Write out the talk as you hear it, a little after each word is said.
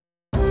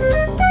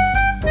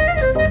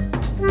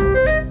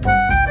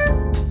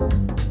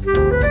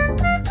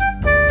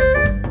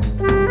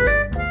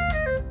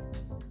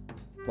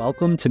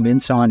Welcome to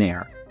Mints on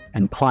Air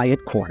and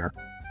Client Corner,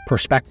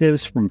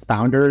 perspectives from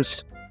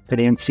founders,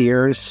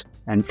 financiers,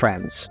 and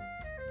friends.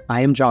 I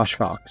am Josh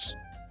Fox.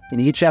 In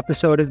each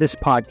episode of this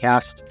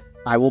podcast,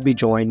 I will be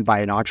joined by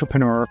an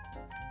entrepreneur,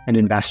 an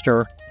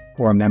investor,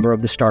 or a member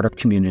of the startup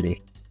community.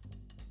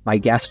 My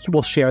guests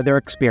will share their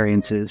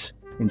experiences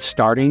in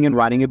starting and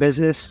running a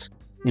business,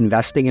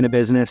 investing in a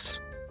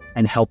business,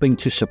 and helping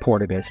to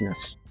support a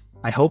business.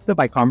 I hope that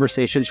my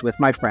conversations with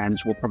my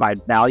friends will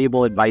provide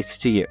valuable advice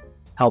to you,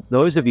 help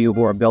those of you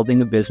who are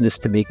building a business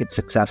to make it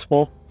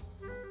successful,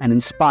 and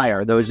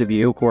inspire those of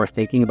you who are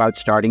thinking about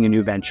starting a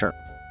new venture.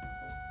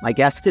 My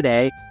guest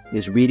today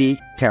is Ridhi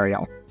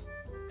Tariyal,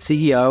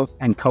 CEO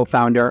and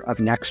co-founder of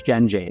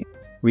NextGen.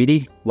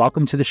 Ridhi,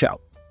 welcome to the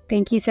show.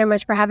 Thank you so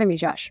much for having me,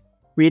 Josh.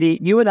 Ridhi,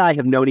 you and I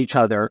have known each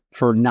other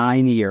for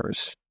 9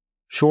 years,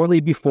 shortly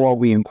before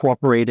we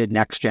incorporated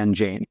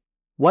NextGen.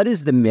 What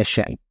is the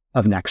mission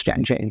of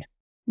NextGen?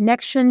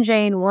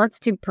 NextGen wants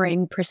to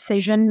bring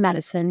precision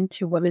medicine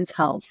to women's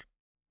health,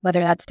 whether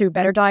that's through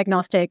better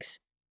diagnostics,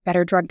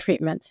 better drug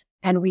treatments,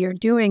 and we are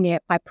doing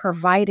it by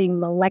providing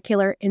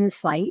molecular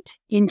insight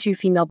into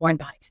female-born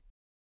bodies.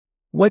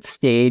 What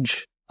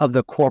stage of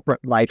the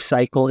corporate life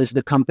cycle is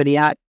the company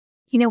at?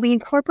 We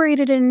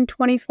incorporated in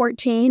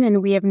 2014,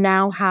 and we have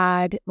now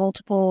had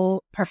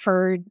multiple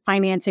preferred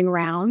financing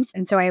rounds.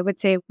 And so I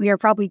would say we are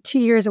probably 2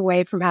 years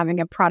away from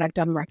having a product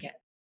on market.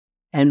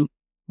 And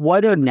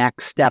what are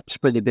next steps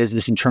for the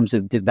business in terms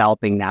of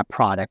developing that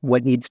product?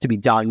 What needs to be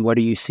done? What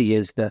do you see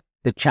as the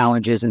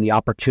challenges and the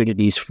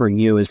opportunities for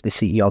you as the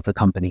CEO of the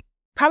company?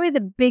 Probably the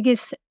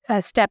biggest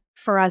step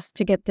for us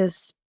to get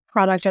this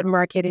product on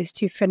market is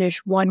to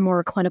finish one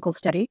more clinical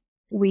study.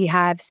 We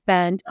have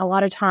spent a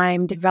lot of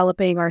time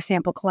developing our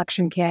sample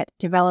collection kit,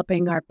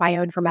 developing our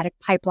bioinformatic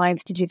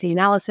pipelines to do the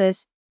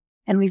analysis.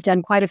 And we've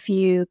done quite a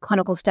few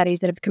clinical studies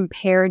that have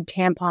compared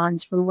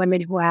tampons from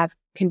women who have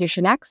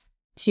condition X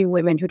to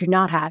women who do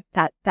not have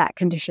that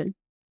condition.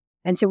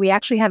 And so we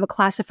actually have a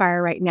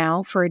classifier right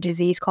now for a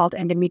disease called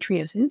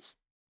endometriosis.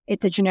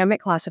 It's a genomic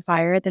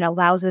classifier that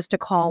allows us to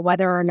call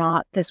whether or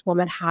not this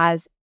woman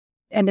has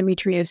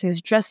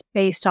endometriosis just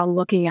based on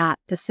looking at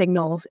the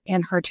signals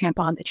in her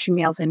tampon that she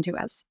mails into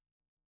us.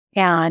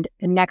 And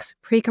the next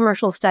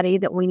pre-commercial study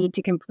that we need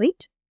to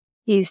complete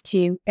is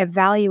to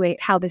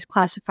evaluate how this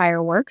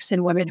classifier works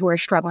in women who are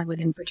struggling with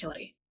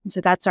infertility. And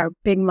so that's our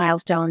big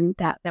milestone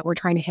that we're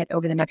trying to hit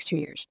over the next 2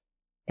 years.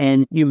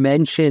 And you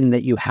mentioned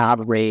that you have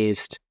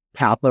raised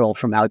capital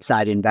from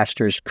outside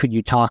investors. Could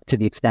you talk, to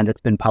the extent it's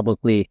been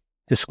publicly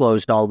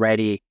disclosed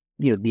already,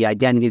 the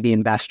identity of the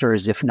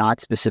investors, if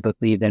not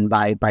specifically, then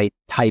by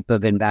type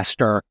of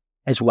investor,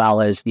 as well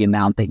as the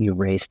amount that you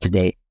raised to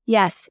date?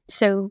 Yes.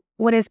 So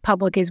what is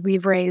public is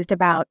we've raised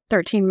about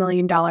 $13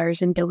 million in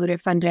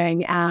dilutive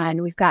funding,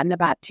 and we've gotten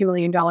about $2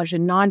 million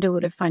in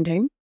non-dilutive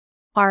funding.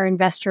 Our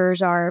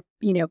investors are,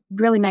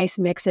 really nice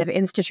mix of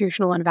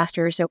institutional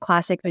investors, so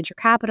classic venture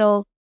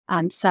capital,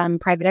 some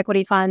private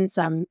equity funds,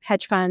 some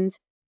hedge funds,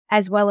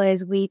 as well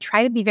as we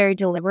try to be very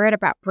deliberate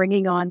about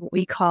bringing on what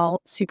we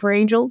call super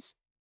angels.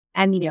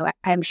 And,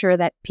 I'm sure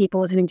that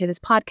people listening to this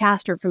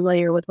podcast are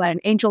familiar with what an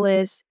angel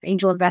is.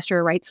 Angel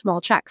investor writes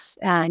small checks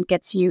and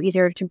gets you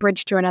either to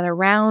bridge to another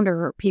round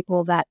or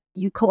people that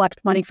you collect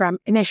money from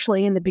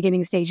initially in the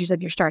beginning stages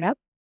of your startup.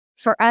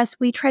 For us,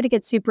 we try to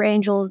get super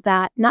angels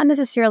that not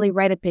necessarily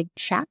write a big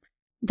check,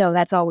 though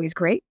that's always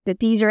great, that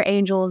these are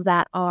angels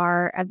that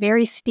are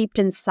very steeped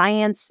in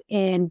science,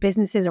 in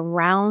businesses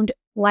around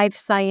life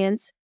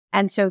science.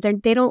 And so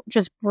they don't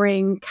just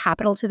bring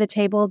capital to the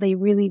table, they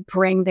really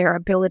bring their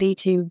ability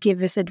to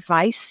give us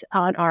advice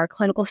on our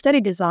clinical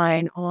study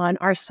design, on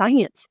our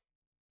science,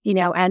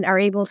 and are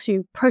able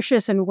to push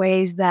us in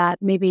ways that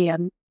maybe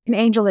an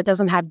angel that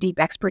doesn't have deep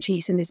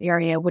expertise in this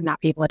area would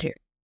not be able to do.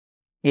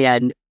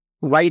 And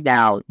right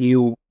now,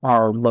 you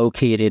are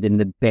located in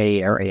the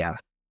Bay Area.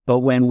 But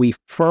when we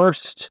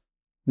first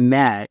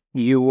met,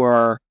 you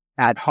were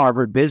at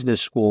Harvard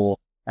Business School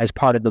as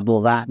part of the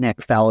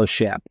Blavatnik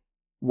Fellowship.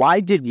 Why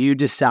did you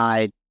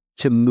decide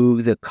to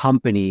move the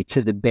company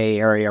to the Bay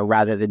Area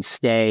rather than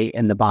stay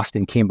in the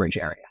Boston, Cambridge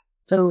area?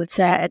 So it's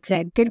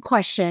a good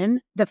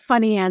question. The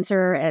funny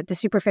answer, the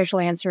superficial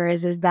answer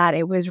is that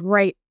it was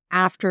right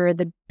after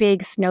the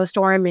big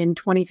snowstorm in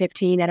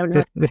 2015. I don't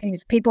know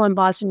if people in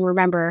Boston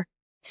remember.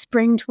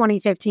 Spring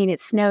 2015, it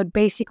snowed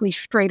basically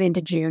straight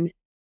into June.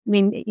 I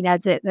mean,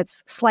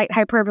 that's slight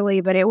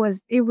hyperbole, but it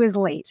was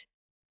late.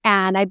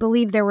 And I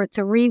believe there were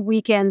 3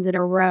 weekends in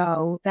a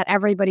row that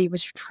everybody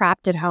was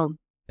trapped at home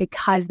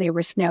because they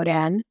were snowed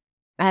in.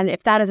 And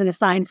if that isn't a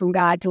sign from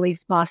God to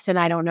leave Boston,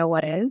 I don't know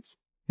what is.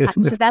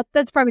 So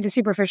that's probably the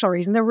superficial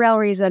reason. The real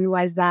reason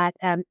was that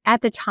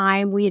at the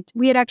time, we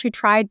had actually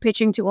tried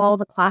pitching to all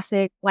the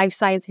classic life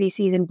science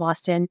VCs in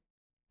Boston.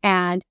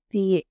 And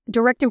the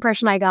direct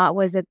impression I got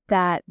was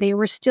that they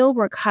were still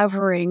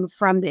recovering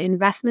from the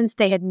investments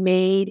they had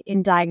made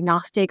in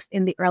diagnostics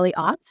in the early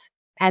aughts.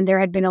 And there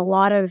had been a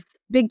lot of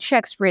big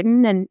checks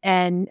written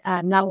and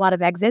not a lot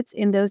of exits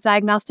in those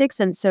diagnostics.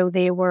 And so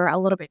they were a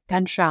little bit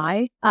gun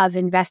shy of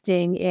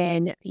investing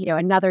in,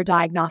 another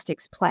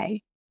diagnostics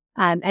play.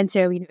 And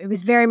so it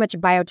was very much a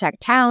biotech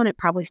town. It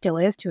probably still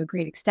is to a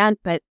great extent.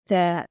 But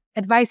the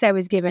advice I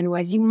was given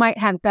was you might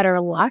have better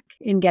luck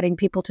in getting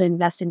people to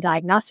invest in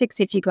diagnostics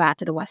if you go out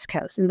to the West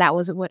Coast. And that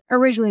was what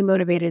originally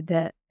motivated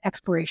the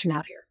exploration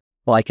out here.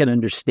 Well, I can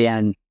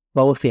understand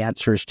both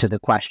answers to the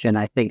question.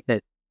 I think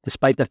that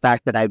despite the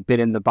fact that I've been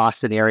in the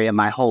Boston area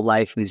my whole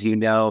life, as you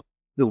know,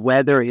 the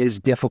weather is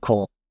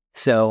difficult.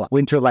 So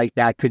winter like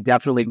that could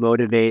definitely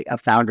motivate a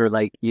founder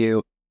like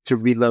you to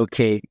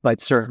relocate.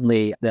 But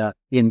certainly the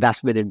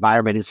investment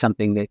environment is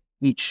something that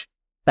each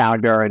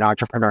founder and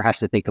entrepreneur has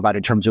to think about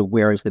in terms of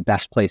where is the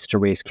best place to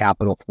raise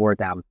capital for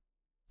them.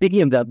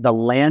 Speaking of the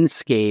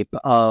landscape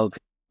of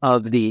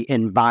the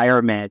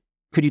environment,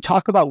 could you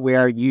talk about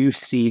where you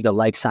see the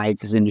life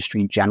sciences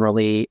industry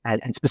generally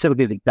and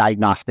specifically the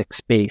diagnostic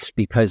space,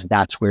 because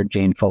that's where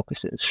Jane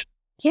focuses?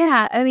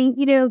 Yeah, I mean,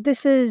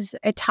 this is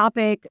a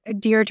topic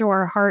dear to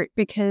our heart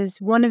because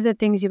one of the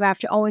things you have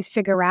to always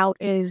figure out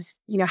is,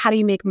 how do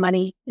you make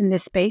money in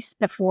this space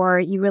before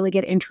you really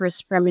get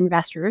interest from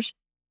investors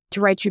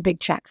to write you big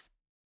checks?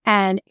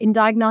 And in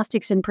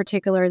diagnostics in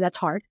particular, that's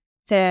hard.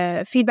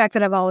 The feedback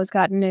that I've always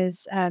gotten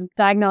is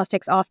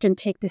diagnostics often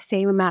take the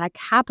same amount of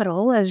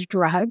capital as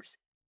drugs.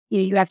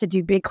 You have to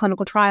do big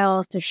clinical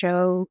trials to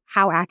show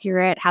how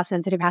accurate, how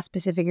sensitive, how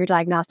specific your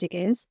diagnostic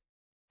is.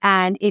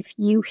 And if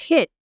you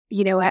hit,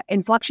 an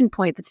inflection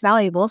point that's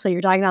valuable, so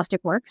your diagnostic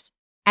works,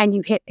 and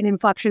you hit an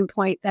inflection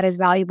point that is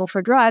valuable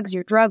for drugs,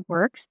 your drug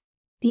works,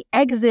 the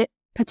exit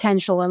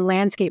potential and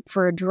landscape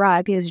for a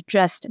drug is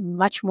just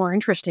much more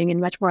interesting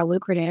and much more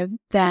lucrative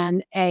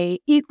than a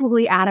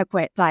equally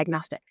adequate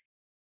diagnostic.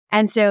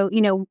 And so,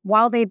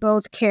 while they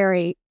both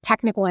carry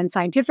technical and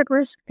scientific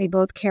risk, they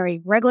both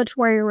carry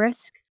regulatory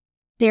risk,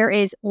 there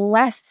is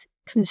less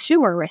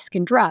consumer risk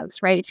in drugs,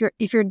 right?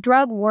 If your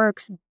drug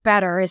works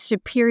better, is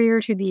superior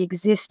to the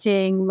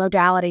existing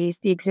modalities,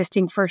 the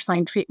existing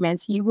first-line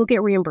treatments, you will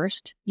get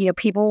reimbursed.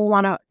 People will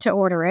want to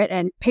order it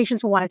and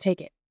patients will want to take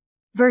it.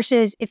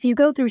 Versus if you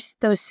go through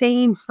those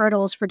same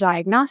hurdles for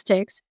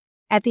diagnostics,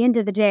 at the end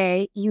of the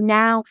day, you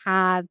now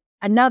have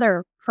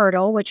another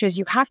hurdle, which is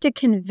you have to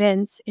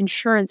convince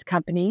insurance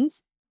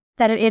companies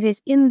that it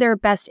is in their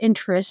best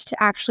interest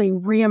to actually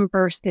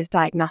reimburse this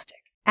diagnostic.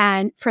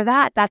 And for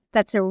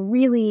that's a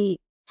really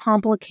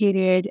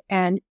complicated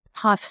and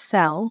tough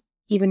sell,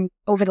 even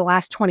over the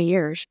last 20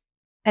 years.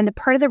 And the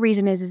part of the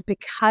reason is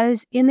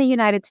because in the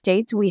United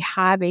States, we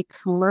have a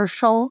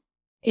commercial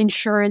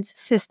insurance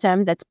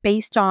system that's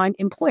based on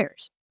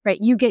employers, right?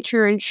 You get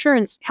your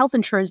health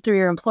insurance through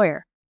your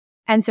employer.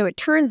 And so it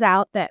turns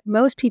out that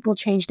most people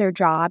change their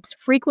jobs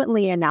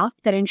frequently enough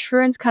that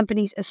insurance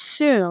companies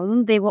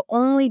assume they will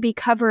only be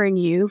covering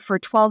you for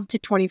 12 to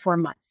 24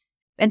 months.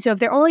 And so if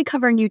they're only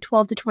covering you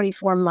 12 to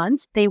 24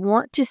 months, they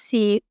want to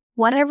see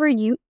whatever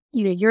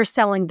you're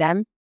selling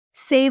them,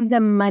 save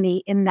them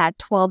money in that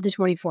 12 to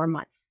 24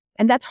 months.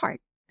 And that's hard.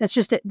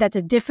 That's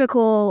a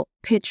difficult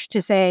pitch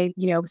to say,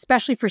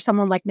 especially for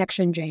someone like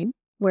NextGen Jane,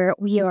 where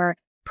we are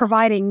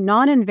providing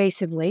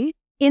non-invasively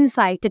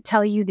insight to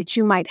tell you that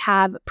you might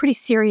have a pretty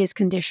serious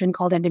condition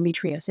called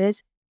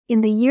endometriosis.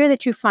 In the year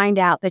that you find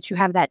out that you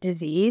have that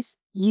disease,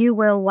 you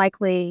will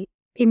likely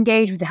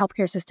engage with the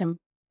healthcare system,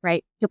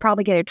 right? You'll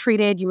probably get it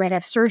treated. You might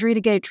have surgery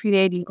to get it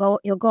treated.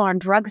 You'll go on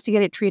drugs to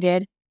get it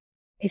treated.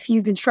 If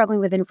you've been struggling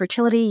with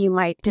infertility, you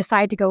might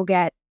decide to go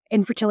get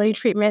infertility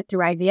treatment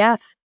through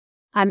IVF.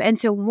 And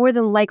so more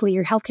than likely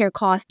your healthcare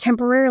costs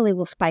temporarily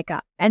will spike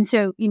up. And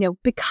so,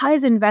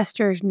 because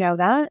investors know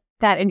that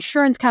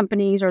insurance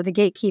companies are the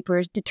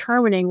gatekeepers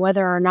determining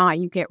whether or not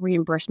you get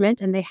reimbursement,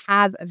 and they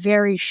have a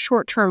very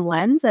short-term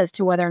lens as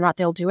to whether or not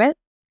they'll do it,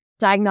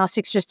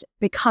 diagnostics just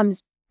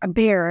becomes a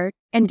bear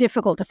and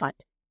difficult to fund.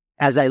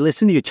 As I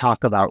listen to you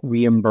talk about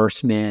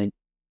reimbursement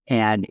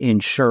and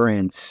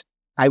insurance,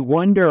 I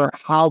wonder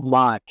how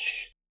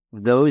much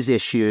those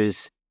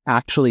issues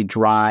actually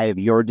drive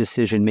your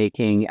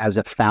decision-making as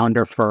a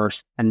founder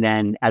first, and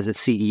then as a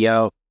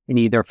CEO in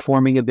either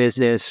forming a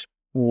business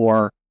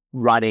or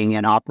running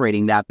and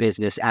operating that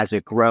business as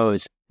it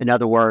grows. In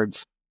other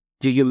words,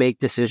 do you make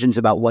decisions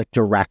about what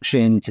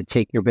direction to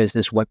take your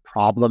business, what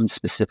problems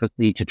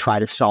specifically to try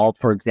to solve?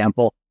 For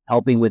example,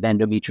 helping with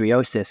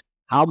endometriosis.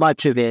 How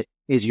much of it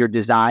is your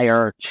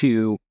desire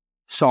to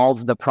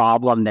solve the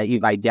problem that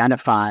you've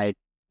identified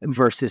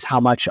versus how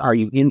much are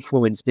you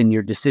influenced in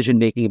your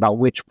decision-making about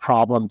which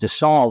problem to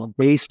solve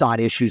based on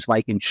issues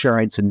like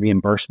insurance and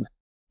reimbursement?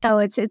 Oh,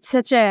 it's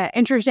such an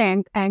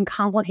interesting and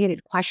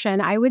complicated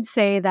question. I would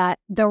say that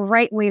the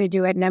right way to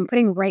do it, and I'm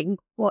putting right in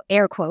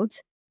air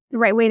quotes, the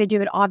right way to do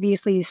it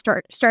obviously is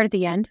start at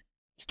the end.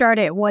 Start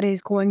at what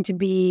is going to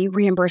be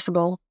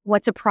reimbursable.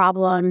 What's a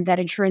problem that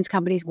insurance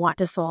companies want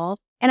to solve?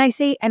 And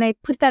I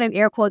put that in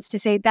air quotes to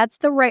say that's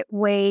the right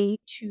way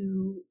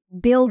to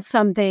build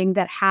something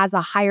that has a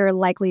higher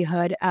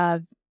likelihood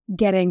of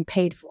getting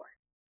paid for.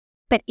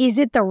 But is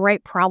it the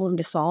right problem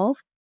to solve?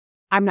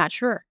 I'm not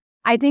sure.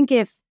 I think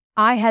if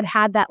I had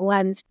had that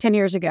lens 10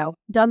 years ago,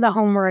 done the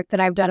homework that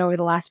I've done over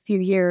the last few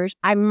years,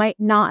 I might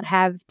not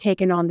have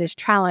taken on this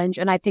challenge.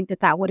 And I think that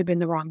that would have been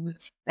the wrong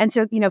move. And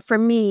so, for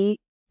me,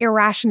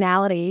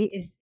 irrationality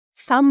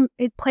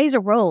it plays a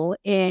role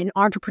in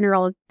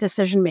entrepreneurial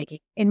decision making.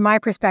 In my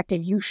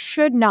perspective, you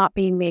should not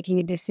be making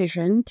a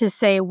decision to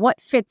say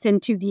what fits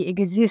into the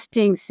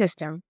existing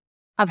system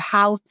of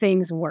how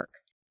things work.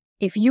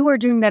 If you are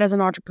doing that as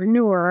an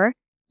entrepreneur,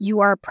 you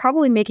are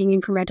probably making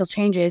incremental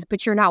changes,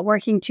 but you're not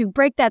working to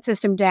break that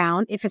system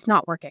down if it's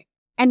not working.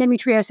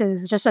 Endometriosis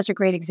is just such a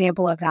great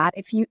example of that.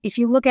 If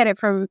you look at it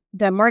from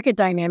the market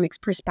dynamics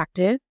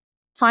perspective,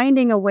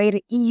 finding a way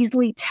to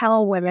easily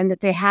tell women that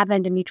they have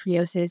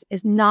endometriosis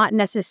is not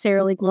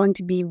necessarily going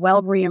to be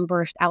well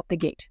reimbursed out the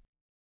gate,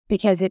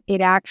 because it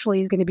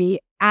actually is going to be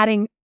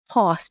adding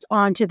cost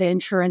onto the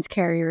insurance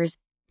carrier's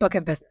book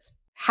of business.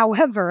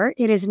 However,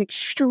 it is an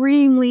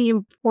extremely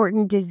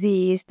important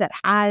disease that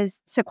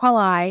has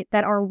sequelae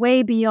that are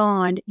way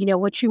beyond,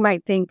 what you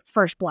might think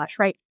first blush,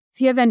 right?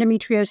 If you have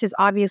endometriosis,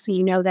 obviously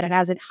you know that it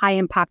has a high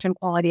impact on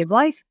quality of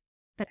life,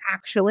 but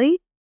actually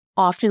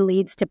often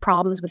leads to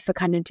problems with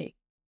fecundity,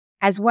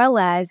 as well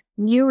as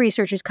new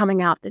research is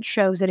coming out that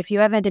shows that if you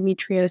have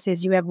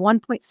endometriosis, you have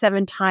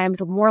 1.7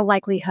 times more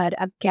likelihood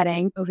of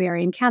getting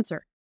ovarian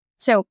cancer.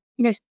 So,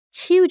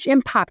 huge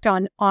impact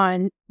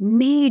on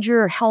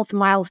major health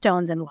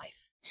milestones in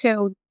life.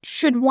 So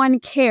should one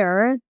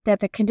care that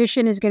the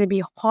condition is going to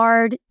be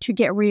hard to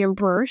get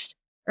reimbursed,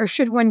 or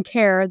should one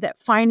care that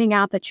finding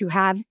out that you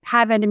have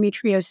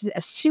endometriosis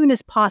as soon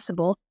as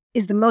possible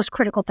is the most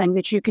critical thing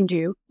that you can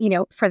do,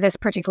 for this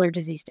particular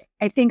disease state?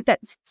 I think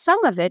that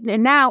some of it,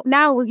 and now,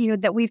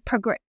 that we've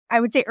progressed, I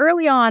would say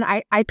early on,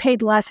 I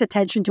paid less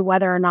attention to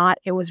whether or not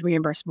it was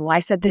reimbursable. I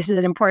said, this is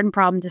an important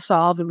problem to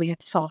solve and we have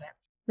to solve it.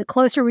 The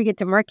closer we get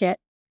to market,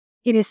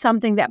 it is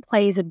something that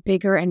plays a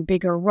bigger and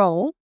bigger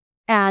role.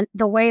 And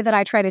the way that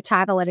I try to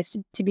tackle it is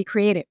to be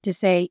creative, to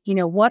say,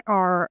 what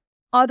are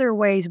other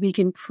ways we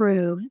can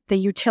prove the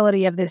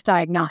utility of this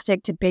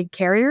diagnostic to big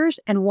carriers?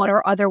 And what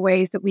are other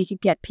ways that we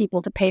could get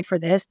people to pay for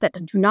this that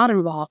do not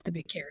involve the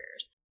big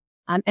carriers?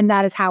 And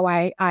that is how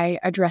I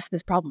address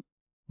this problem.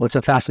 Well, it's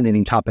a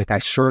fascinating topic. I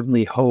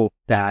certainly hope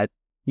that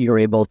you're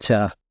able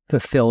to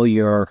fulfill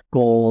your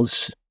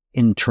goals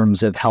in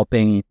terms of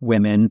helping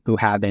women who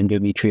have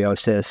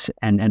endometriosis,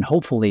 and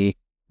hopefully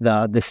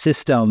the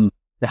system,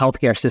 the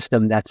healthcare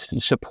system that's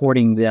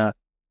supporting the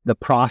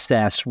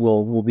process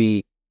will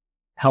be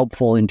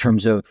helpful in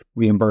terms of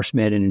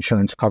reimbursement and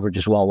insurance coverage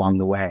as well along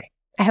the way.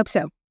 I hope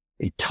so.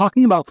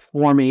 Talking about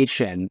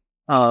formation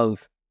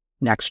of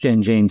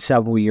NextGen, Jane,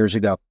 several years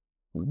ago,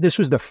 this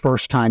was the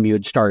first time you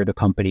had started a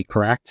company,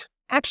 correct?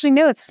 Actually,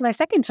 no, it's my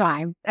second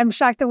time. I'm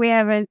shocked that we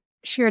haven't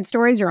shared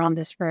stories around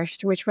this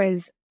first, which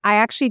was I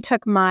actually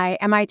took my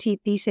MIT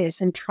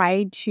thesis and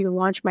tried to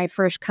launch my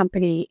first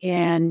company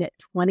in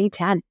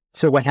 2010.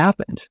 So what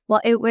happened?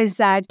 Well, it was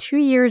 2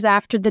 years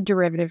after the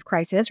derivative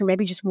crisis, or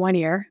maybe just 1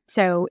 year.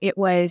 So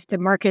the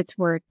markets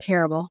were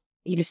terrible,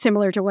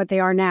 similar to what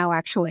they are now,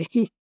 actually.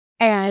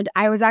 And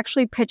I was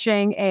actually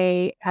pitching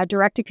a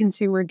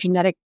direct-to-consumer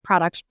genetic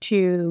product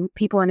to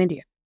people in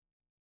India.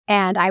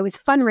 And I was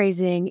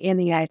fundraising in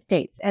the United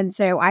States. And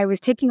so I was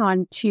taking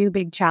on two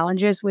big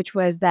challenges, which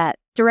was that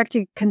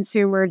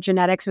direct-to-consumer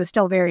genetics was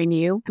still very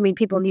new. I mean,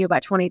 people knew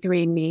about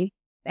 23andMe,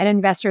 and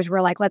investors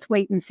were like, let's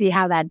wait and see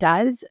how that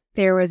does.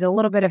 There was a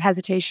little bit of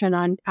hesitation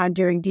on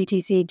doing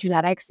DTC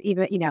genetics,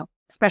 even,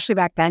 especially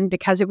back then,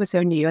 because it was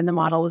so new and the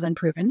model was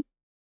unproven.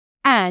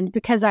 And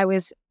because I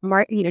was,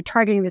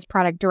 targeting this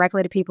product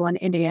directly to people in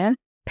India,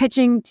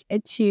 pitching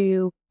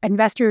to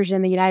investors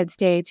in the United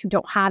States who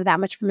don't have that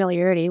much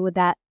familiarity with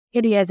that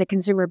India as a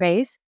consumer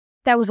base,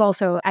 that was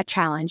also a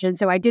challenge. And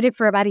so I did it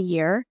for about a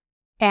year.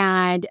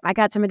 And I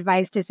got some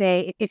advice to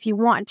say, if you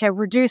want to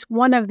reduce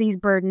one of these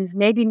burdens,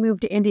 maybe move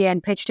to India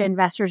and pitch to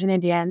investors in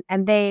India.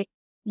 And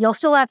you'll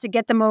still have to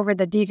get them over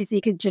the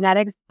DTC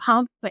genetics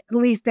hump, but at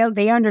least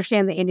they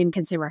understand the Indian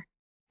consumer.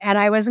 And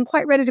I wasn't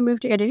quite ready to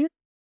move to India.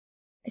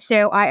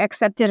 So I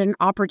accepted an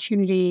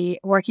opportunity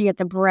working at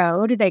the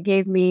Broad that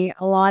gave me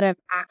a lot of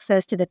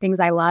access to the things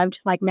I loved,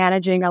 like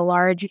managing a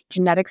large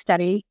genetic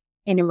study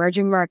in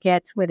emerging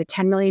markets with a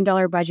 $10 million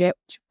budget,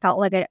 which felt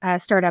like a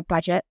startup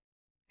budget,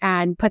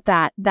 and put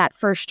that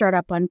first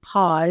startup on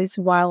pause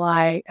while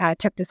I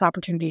took this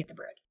opportunity at the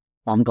Broad.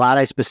 Well, I'm glad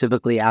I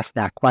specifically asked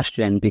that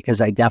question, because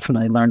I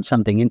definitely learned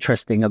something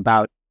interesting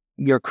about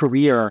your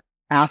career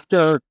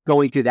after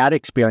going through that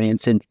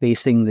experience and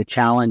facing the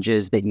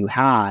challenges that you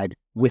had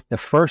with the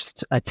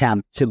first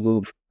attempt to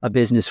move a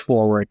business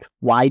forward.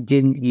 Why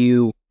didn't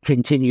you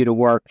continue to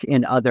work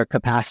in other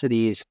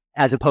capacities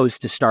as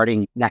opposed to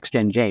starting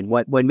NextGen, Jane?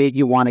 What made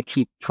you want to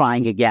keep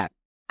trying again?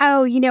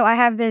 Oh, I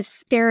have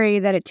this theory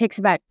that it takes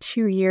about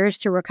 2 years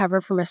to recover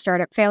from a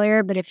startup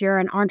failure. But if you're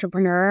an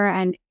entrepreneur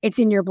and it's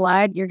in your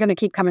blood, you're going to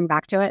keep coming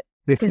back to it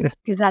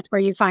because that's where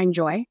you find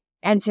joy.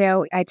 And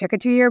so I took a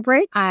 2-year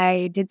break.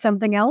 I did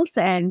something else.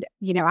 And,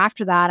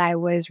 after that, I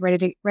was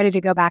ready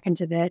to go back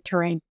into the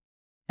terrain.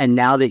 And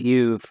now that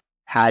you've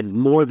had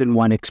more than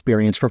one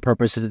experience for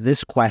purposes of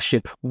this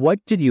question. What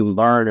did you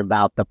learn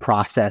about the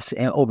process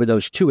over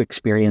those two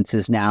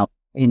experiences now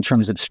in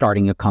terms of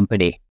starting a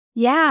company?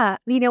 Yeah.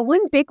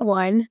 One big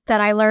one that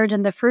I learned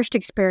in the first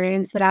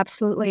experience that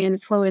absolutely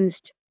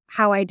influenced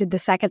how I did the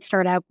second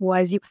startup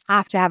was you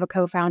have to have a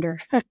co-founder.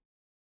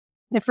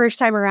 The first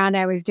time around,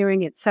 I was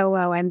doing it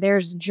solo, and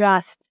there's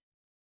just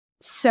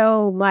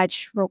so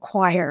much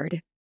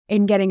required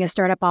in getting a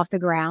startup off the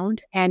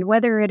ground. And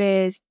whether it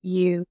is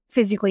you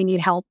physically need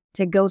help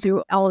to go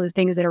through all of the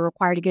things that are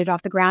required to get it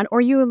off the ground,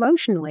 or you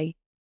emotionally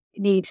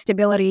need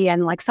stability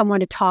and like someone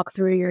to talk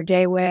through your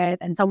day with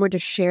and someone to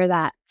share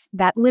that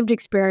lived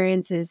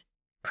experience is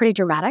pretty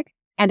dramatic.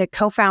 And a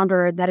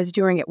co-founder that is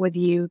doing it with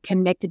you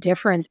can make the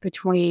difference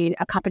between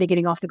a company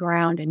getting off the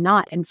ground and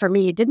not. And for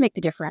me, it did make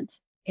the difference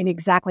in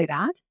exactly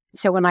that.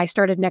 So when I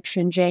started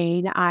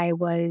NextGen, I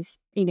was,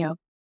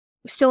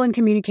 still in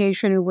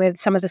communication with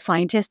some of the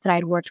scientists that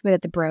I'd worked with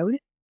at the Broad.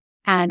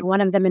 And one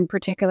of them in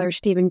particular,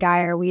 Stephen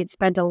Geyer, we had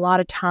spent a lot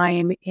of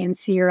time in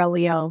Sierra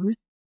Leone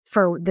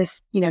for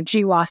this,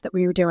 GWAS that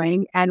we were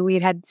doing. And we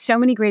had so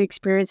many great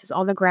experiences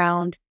on the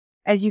ground,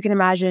 as you can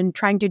imagine,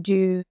 trying to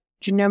do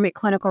genomic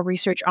clinical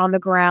research on the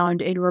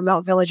ground in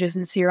remote villages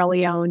in Sierra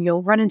Leone.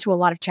 You'll run into a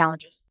lot of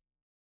challenges.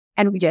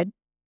 And we did.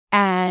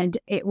 And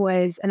it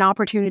was an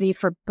opportunity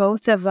for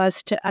both of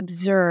us to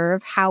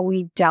observe how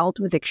we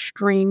dealt with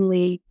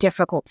extremely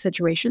difficult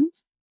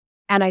situations.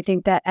 And I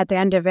think that at the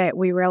end of it,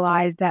 we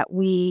realized that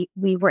we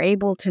were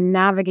able to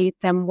navigate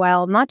them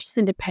well, not just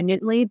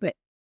independently, but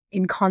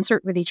in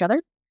concert with each other,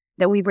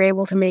 that we were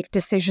able to make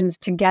decisions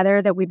together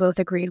that we both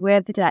agreed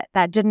with,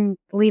 that didn't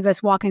leave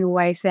us walking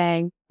away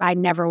saying, I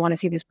never want to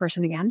see this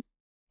person again.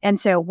 And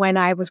so when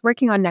I was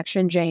working on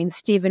NextGen,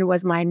 Stephen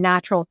was my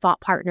natural thought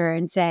partner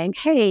and saying,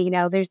 hey,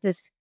 there's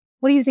this,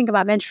 what do you think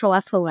about menstrual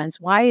effluence?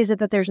 Why is it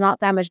that there's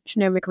not that much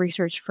genomic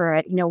research for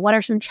it? What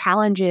are some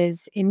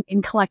challenges in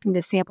collecting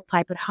this sample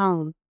type at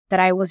home? That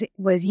I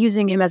was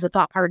using him as a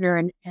thought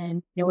partner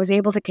and was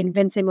able to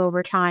convince him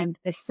over time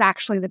that this is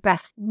actually the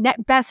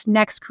best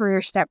next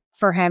career step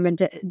for him and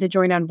to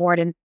join on board.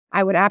 And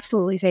I would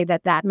absolutely say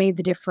that made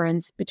the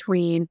difference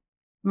between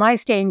my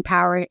staying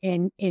power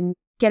in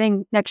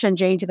getting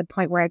NextGen to the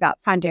point where I got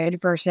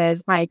funded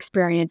versus my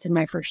experience in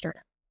my first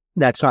startup.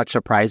 That's not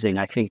surprising.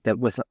 I think that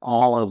with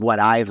all of what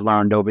I've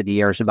learned over the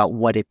years about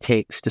what it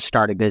takes to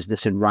start a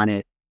business and run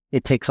it,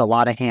 it takes a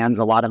lot of hands,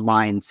 a lot of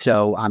minds.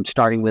 So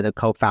starting with a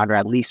co-founder,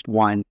 at least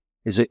one,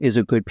 is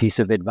a good piece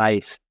of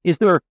advice. Is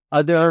there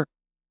other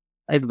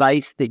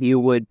advice that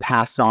you would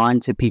pass on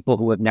to people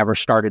who have never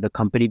started a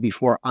company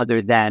before,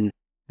 other than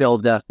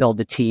build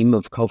a team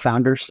of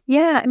co-founders?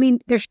 Yeah,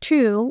 there's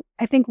two.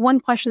 I think one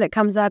question that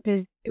comes up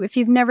is if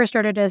you've never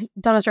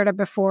done a startup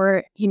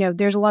before,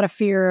 there's a lot of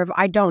fear of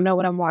I don't know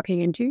what I'm walking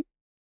into.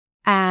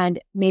 And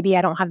maybe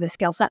I don't have the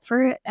skill set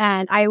for it.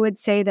 And I would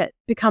say that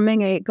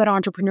becoming a good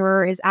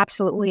entrepreneur is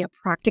absolutely a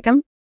practicum.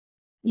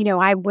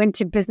 I went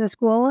to business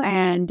school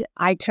and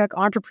I took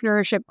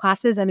entrepreneurship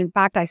classes. And in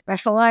fact, I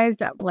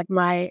specialized,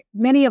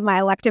 many of my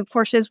elective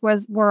courses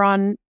were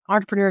on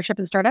entrepreneurship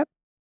and startup.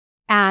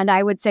 And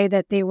I would say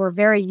that they were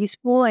very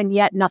useful, and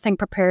yet nothing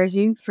prepares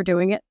you for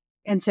doing it.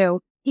 And so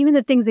even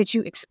the things that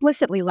you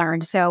explicitly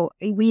learned, so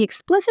we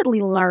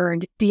explicitly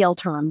learned deal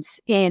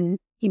terms in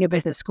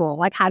business school,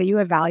 like how do you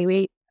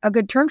evaluate a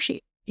good term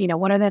sheet?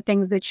 What are the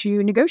things that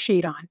you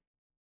negotiate on?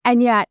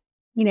 And yet,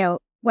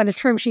 when a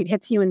term sheet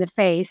hits you in the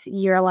face,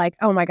 you're like,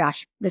 oh my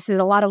gosh, this is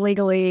a lot of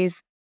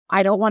legalese.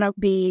 I don't want to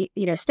be,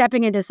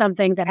 stepping into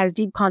something that has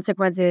deep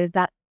consequences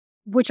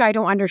which I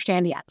don't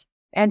understand yet.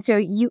 And so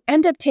you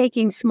end up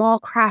taking small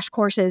crash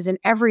courses in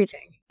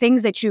everything,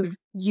 things that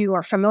you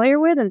are familiar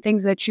with and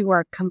things that you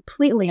are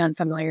completely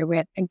unfamiliar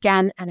with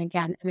again and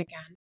again and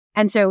again.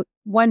 And so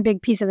one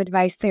big piece of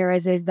advice there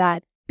is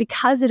that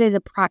because it is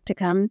a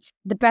practicum,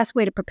 the best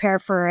way to prepare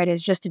for it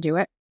is just to do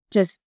it.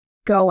 Just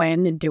go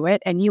in and do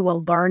it, and you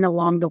will learn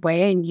along the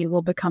way and you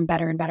will become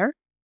better and better.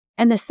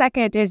 And the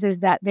second is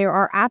that there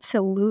are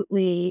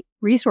absolutely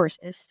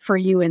resources for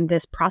you in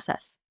this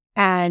process.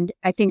 And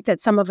I think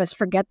that some of us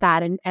forget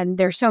that. And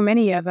there's so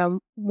many of them.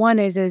 One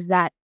is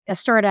that a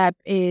startup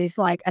is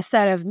like a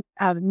set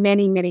of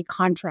many, many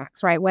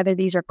contracts, right? Whether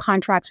these are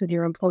contracts with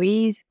your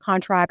employees,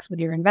 contracts with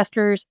your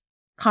investors,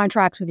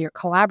 contracts with your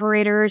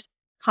collaborators,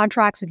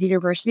 contracts with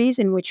universities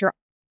in which you're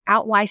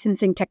out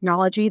licensing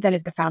technology that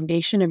is the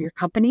foundation of your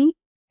company.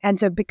 And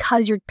so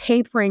because you're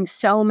papering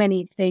so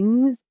many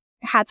things,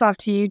 hats off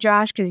to you,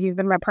 Josh, because you've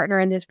been my partner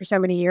in this for so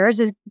many years,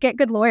 is get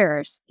good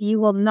lawyers. You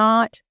will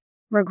not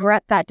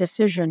regret that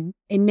decision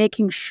in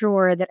making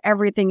sure that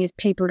everything is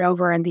papered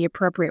over in the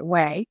appropriate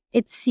way.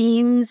 It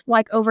seems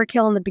like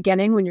overkill in the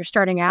beginning when you're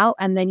starting out.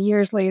 And then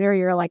years later,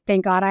 you're like,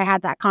 thank God I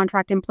had that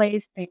contract in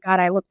place. Thank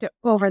God I looked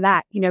over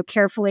that,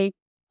 carefully.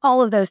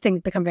 All of those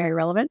things become very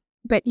relevant.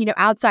 But,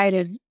 outside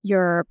of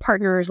your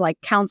partners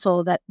like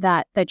counsel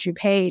that you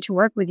pay to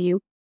work with you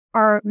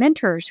are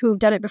mentors who have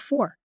done it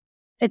before.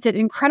 it's an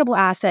incredible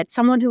asset.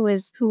 Someone who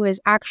is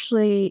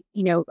actually,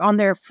 on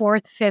their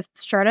fourth, fifth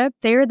startup,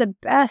 they're the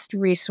best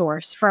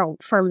resource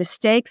for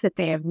mistakes that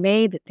they have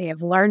made, that they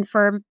have learned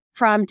from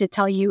to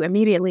tell you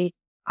immediately,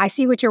 I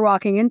see what you're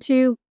walking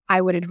into. I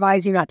would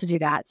advise you not to do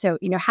that. So,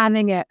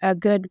 having a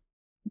good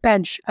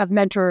bench of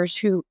mentors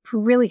who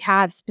really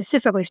have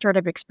specifically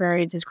startup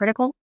experience is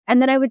critical.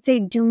 And then I would say,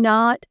 do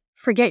not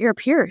forget your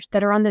peers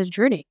that are on this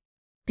journey,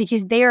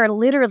 because they are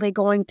literally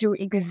going through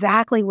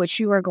exactly what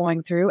you are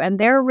going through. And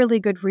they're really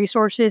good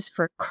resources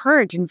for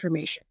current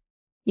information.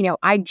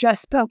 I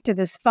just spoke to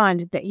this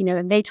fund that,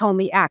 and they told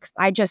me X.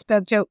 I just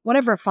spoke to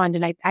whatever fund,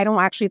 and I don't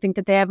actually think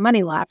that they have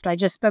money left. I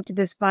just spoke to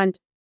this fund.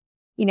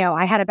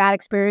 I had a bad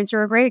experience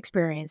or a great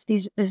experience.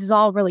 This is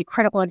all really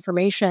critical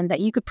information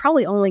that you could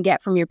probably only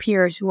get from your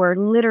peers who are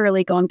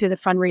literally going through the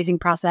fundraising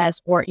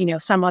process or,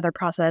 some other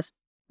process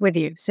with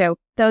you. So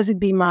those would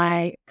be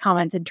my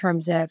comments in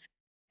terms of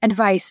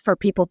advice for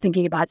people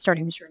thinking about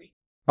starting this journey.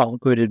 All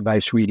good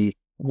advice, Ridhi.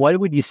 What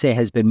would you say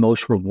has been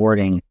most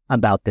rewarding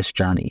about this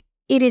journey?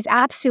 It is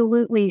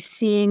absolutely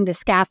seeing the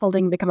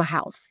scaffolding become a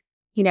house,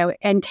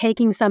 and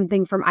taking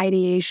something from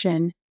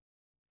ideation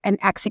and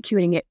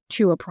executing it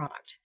to a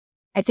product.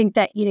 I think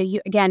that,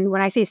 again,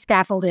 when I say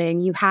scaffolding,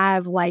 you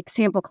have like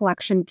sample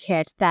collection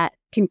kit that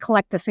can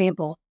collect the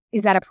sample.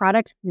 Is that a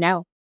product?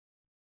 No.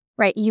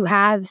 Right. You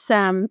have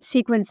some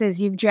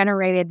sequences you've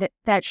generated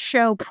that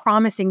show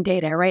promising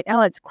data, right?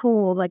 Oh, it's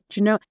cool. Like,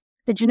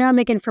 the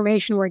genomic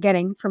information we're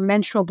getting from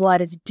menstrual blood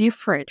is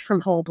different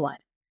from whole blood,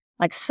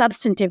 like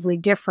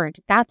substantively different.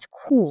 That's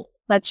cool.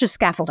 That's just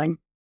scaffolding.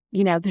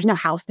 There's no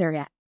house there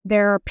yet.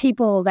 There are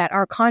people that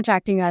are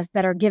contacting us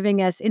that are giving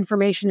us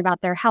information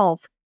about their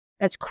health.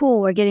 That's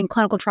cool. We're getting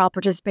clinical trial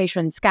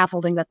participation,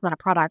 scaffolding. That's not a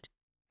product.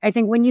 I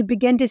think when you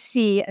begin to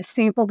see a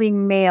sample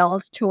being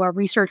mailed to a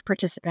research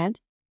participant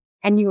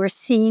and you are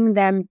seeing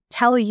them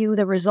tell you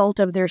the result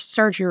of their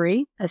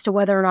surgery as to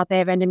whether or not they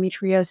have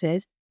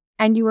endometriosis,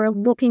 and you are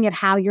looking at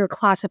how your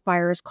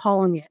classifier is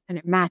calling it and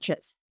it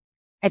matches,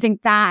 I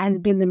think that has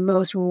been the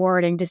most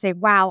rewarding to say,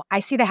 wow,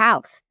 I see the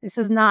house. This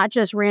is not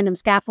just random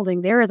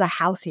scaffolding. There is a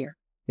house here.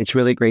 It's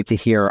really great to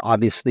hear.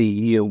 Obviously,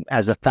 you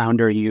as a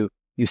founder, you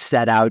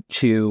set out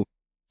to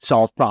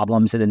solve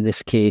problems, and in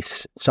this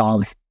case,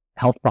 solve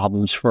health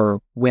problems for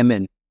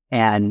women.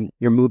 And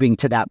you're moving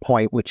to that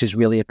point, which is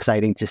really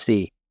exciting to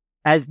see.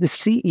 As the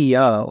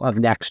CEO of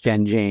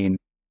NextGen, Jane,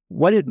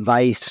 what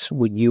advice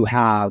would you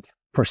have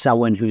for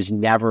someone who's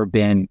never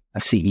been a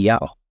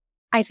CEO?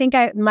 I think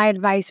my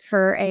advice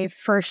for a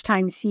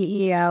first-time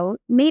CEO,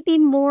 maybe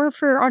more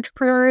for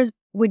entrepreneurs,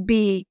 would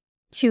be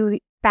to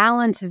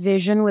balance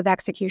vision with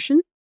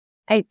execution.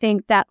 I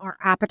think that our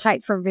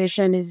appetite for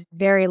vision is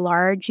very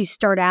large. You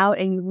start out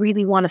and you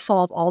really want to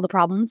solve all the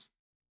problems.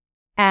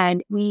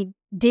 And we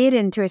did,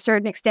 and to a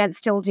certain extent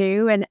still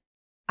do. And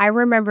I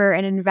remember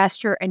an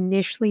investor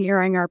initially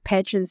hearing our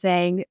pitch and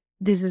saying,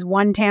 this is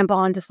one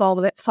tampon to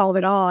solve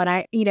it all.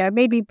 And it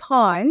made me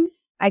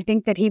pause. I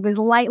think that he was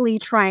lightly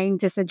trying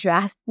to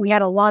suggest we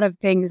had a lot of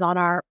things on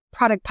our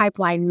product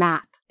pipeline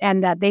map,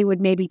 and that they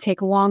would maybe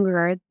take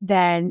longer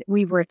than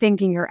we were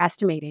thinking or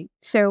estimating.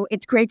 So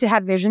it's great to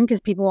have vision,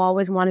 because people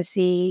always want to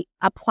see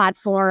a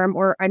platform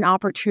or an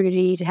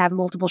opportunity to have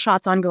multiple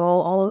shots on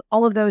goal.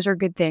 All of those are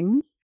good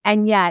things.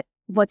 And yet,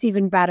 what's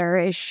even better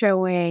is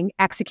showing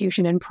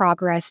execution and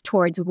progress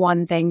towards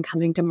one thing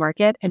coming to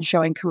market and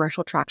showing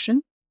commercial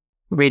traction.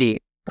 Ridhi,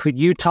 could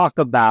you talk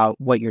about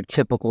what your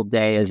typical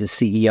day as a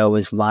CEO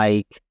is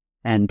like,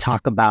 and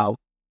talk about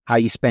how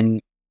you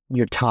spend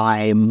your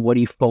time? What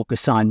do you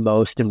focus on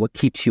most, and what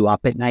keeps you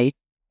up at night?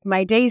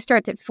 My day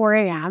starts at 4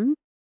 a.m.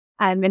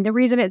 And the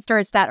reason it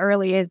starts that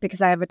early is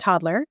because I have a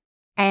toddler.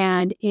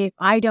 And if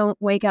I don't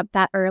wake up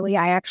that early,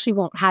 I actually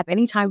won't have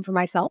any time for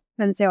myself.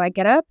 And so I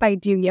get up, I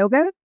do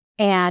yoga,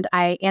 and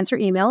I answer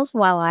emails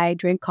while I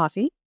drink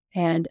coffee.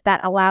 And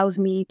that allows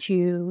me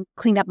to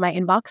clean up my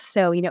inbox.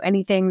 So,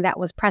 anything that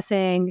was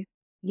pressing,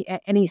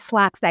 any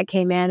Slacks that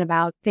came in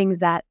about things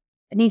that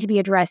need to be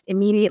addressed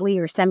immediately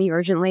or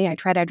semi-urgently, I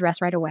try to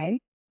address right away.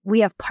 We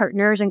have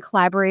partners and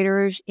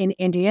collaborators in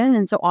India,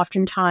 and so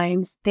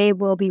oftentimes they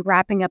will be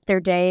wrapping up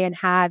their day and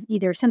have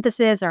either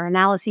synthesis or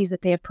analyses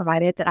that they have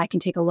provided that I can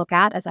take a look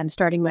at as I'm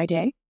starting my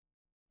day.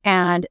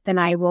 And then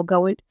I will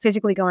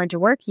physically go into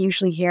work,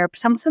 usually here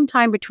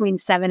sometime between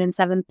 7 and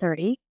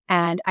 7:30.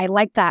 And I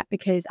like that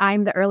because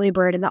I'm the early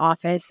bird in the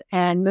office,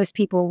 and most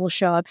people will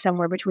show up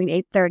somewhere between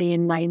 8:30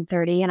 and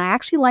 9:30. And I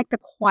actually like the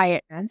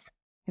quietness.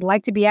 I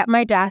like to be at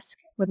my desk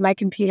with my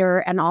computer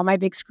and all my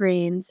big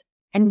screens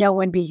and no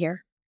one be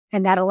here.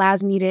 And that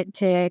allows me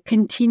to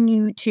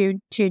continue to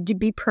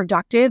be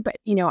productive. But,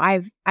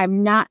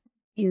 I'm not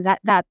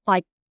that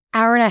like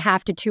hour and a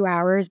half to 2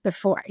 hours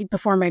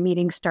before my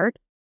meetings start.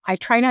 I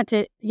try not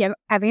to,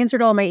 I've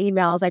answered all my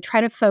emails. I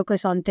try to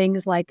focus on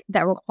things like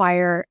that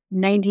require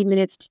 90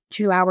 minutes to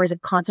 2 hours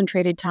of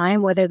concentrated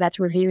time, whether that's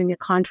reviewing a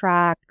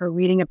contract or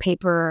reading a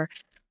paper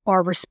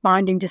or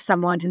responding to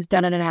someone who's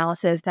done an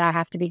analysis that I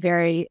have to be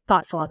very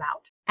thoughtful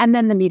about. And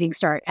then the meetings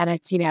start. And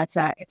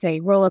it's a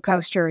roller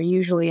coaster,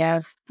 usually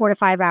of 4 to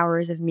 5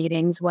 hours of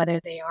meetings, whether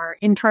they are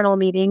internal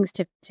meetings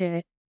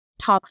to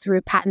talk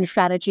through patent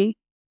strategy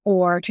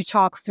or to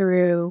talk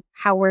through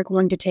how we're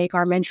going to take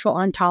our menstrual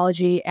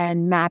ontology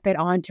and map it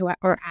onto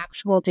our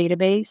actual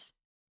database.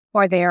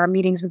 Or there are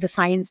meetings with the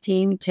science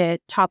team to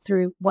talk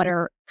through what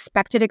are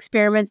expected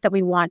experiments that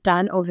we want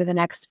done over the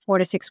next 4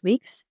 to 6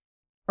 weeks.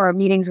 Or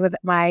meetings with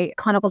my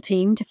clinical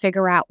team to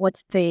figure out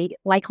what's the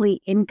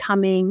likely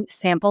incoming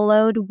sample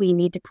load we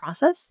need to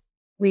process.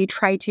 We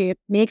try to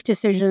make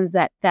decisions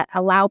that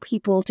allow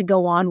people to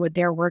go on with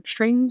their work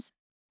streams.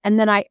 And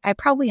then I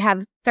probably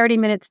have 30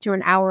 minutes to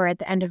an hour at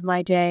the end of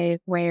my day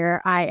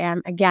where I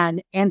am,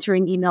 again,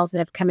 answering emails that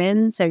have come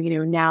in. So,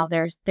 now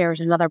there's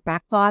another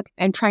backlog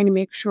and trying to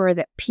make sure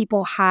that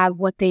people have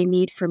what they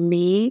need from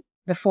me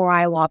before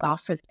I log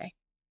off for the day.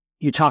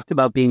 You talked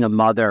about being a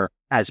mother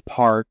as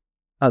part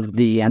of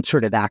the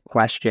answer to that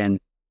question.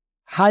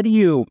 How do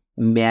you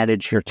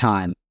manage your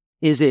time?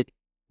 Is it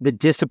the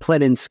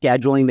discipline and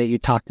scheduling that you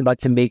talked about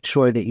to make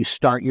sure that you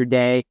start your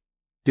day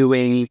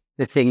doing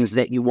the things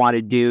that you want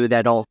to do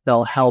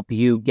they'll help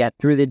you get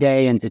through the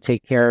day and to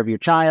take care of your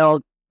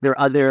child? There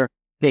are other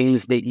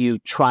things that you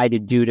try to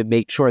do to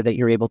make sure that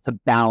you're able to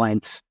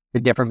balance the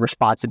different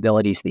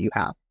responsibilities that you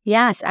have.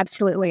 Yes,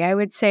 absolutely. I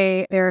would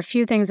say there are a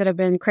few things that have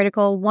been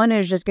critical. One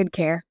is just good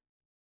care.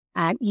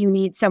 You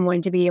need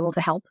someone to be able to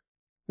help.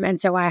 And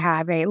so I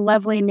have a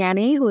lovely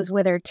nanny who is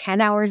with her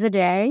 10 hours a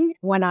day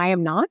when I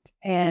am not,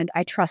 and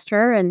I trust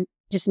her, and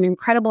just an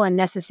incredible and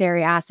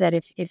necessary asset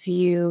if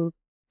you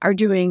are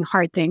doing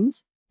hard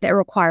things that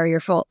require your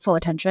full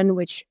attention,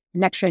 which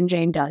NextGen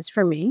Jane does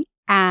for me.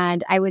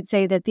 And I would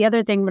say that the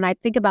other thing when I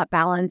think about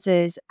balance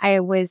is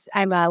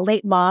I'm a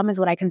late mom is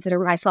what I consider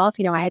myself.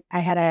 I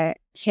had a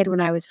kid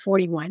when I was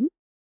 41.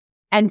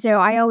 And so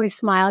I always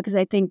smile because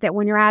I think that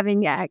when you're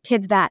having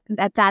kids that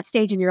at that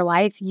stage in your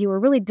life, you are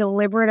really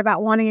deliberate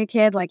about wanting a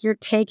kid. Like you're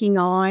taking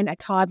on a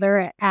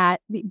toddler at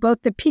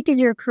both the peak of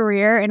your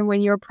career and when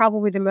you're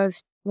probably the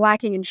most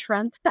lacking in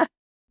strength.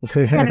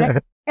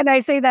 And I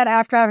say that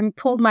after having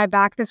pulled my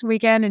back this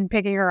weekend and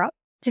picking her up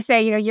to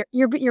say,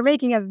 you're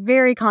making a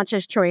very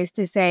conscious choice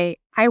to say,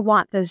 I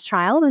want this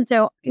child. And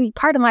so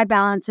part of my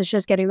balance is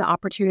just getting the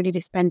opportunity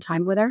to spend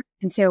time with her.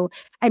 And so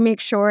I make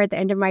sure at the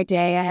end of my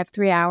day, I have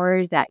 3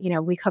 hours that,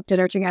 we cook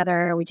dinner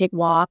together, we take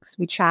walks,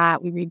 we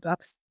chat, we read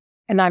books,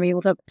 and I'm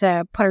able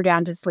to put her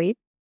down to sleep.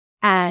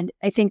 And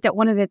I think that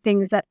one of the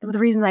things the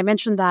reason I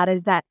mentioned that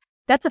is that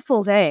that's a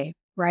full day,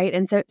 right?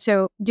 And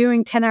so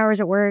doing 10 hours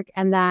at work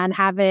and then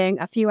having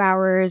a few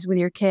hours with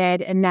your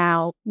kid. And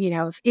now,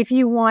 if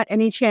you want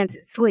any chance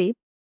at sleep,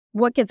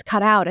 what gets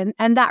cut out?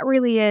 And that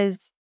really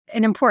is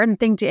an important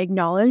thing to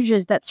acknowledge,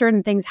 is that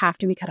certain things have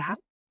to be cut out.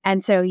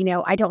 And so,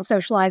 I don't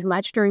socialize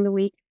much during the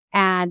week.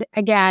 And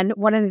again,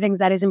 one of the things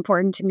that is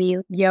important to me,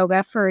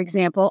 yoga, for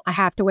example, I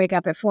have to wake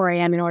up at 4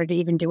 a.m. in order to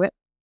even do it.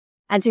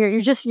 And so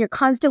you're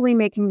constantly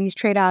making these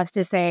trade-offs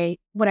to say,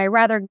 would I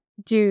rather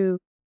do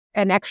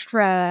an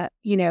extra,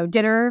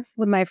 dinner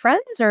with my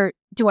friends, or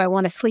do I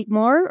want to sleep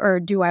more, or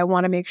do I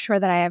want to make sure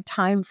that I have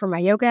time for my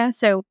yoga?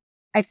 So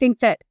I think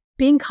that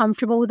being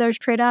comfortable with those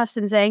trade-offs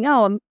and saying,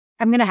 oh,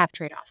 I'm going to have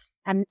trade-offs.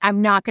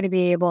 I'm not going to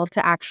be able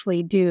to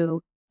actually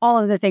do all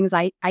of the things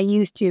I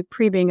used to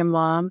pre being a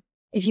mom.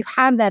 If you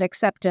have that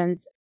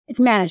acceptance, it's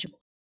manageable.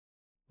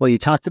 Well, you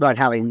talked about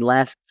having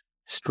less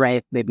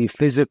strength, maybe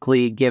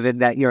physically, given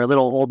that you're a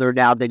little older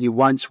now than you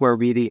once were,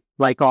 Ridhi,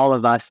 like all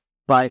of us,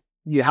 but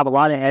you have a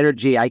lot of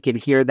energy. I can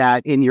hear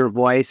that in your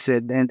voice,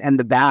 and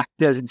the back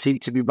doesn't seem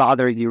to be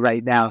bothering you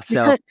right now.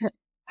 So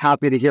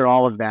happy to hear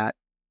all of that.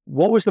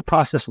 What was the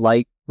process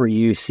like for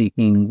you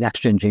seeking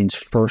NextGen Jane's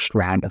first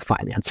round of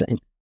financing?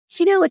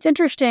 It's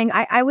interesting.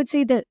 I would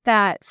say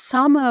that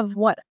some of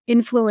what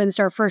influenced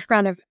our first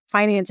round of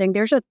financing,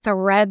 there's a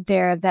thread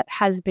there that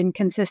has been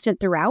consistent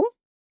throughout.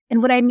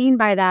 And what I mean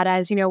by that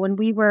is, when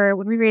we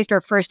raised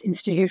our first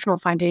institutional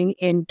funding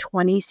in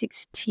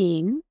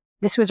 2016,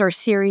 this was our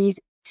Series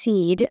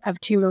seed of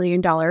 $2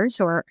 million,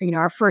 or,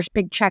 our first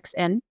big checks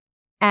in.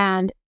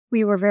 And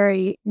we were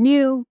very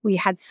new. We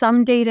had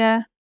some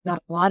data,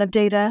 not a lot of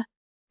data.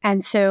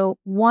 And so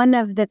one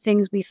of the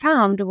things we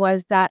found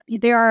was that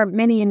there are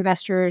many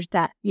investors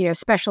that,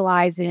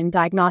 specialize in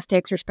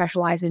diagnostics or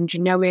specialize in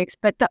genomics,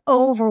 but the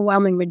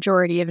overwhelming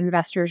majority of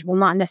investors will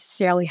not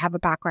necessarily have a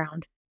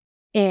background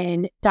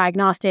in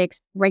diagnostics,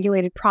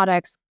 regulated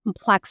products,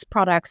 complex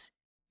products,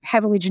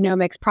 heavily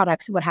genomics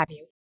products, what have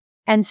you.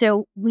 And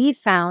so we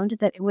found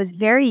that it was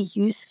very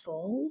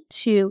useful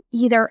to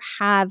either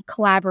have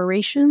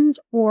collaborations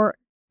or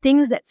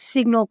things that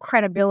signal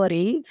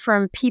credibility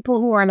from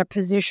people who are in a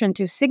position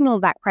to signal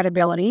that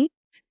credibility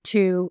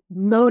to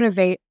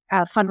motivate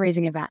a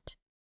fundraising event.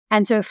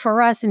 And so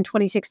for us in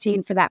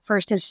 2016, for that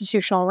first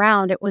institutional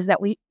round, it was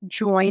that we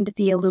joined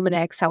the Illumina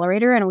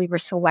Accelerator, and we were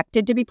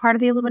selected to be part of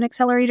the Illumina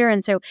Accelerator.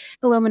 And so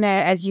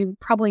Illumina, as you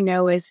probably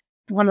know, is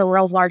one of the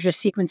world's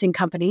largest sequencing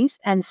companies.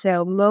 And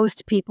so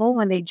most people,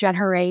 when they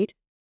generate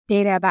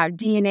data about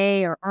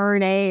DNA or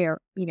RNA,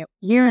 or,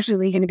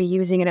 usually going to be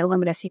using an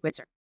Illumina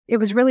sequencer. it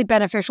was really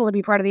beneficial to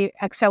be part of the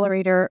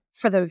accelerator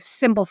for the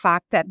simple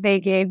fact that they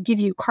give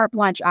you carte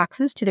blanche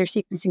access to their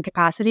sequencing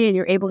capacity, and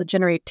you're able to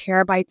generate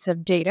terabytes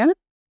of data.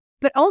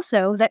 But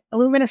also that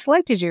Illumina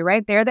selected you,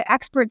 right? They're the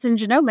experts in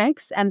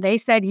genomics, and they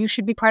said you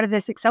should be part of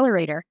this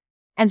accelerator.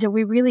 And so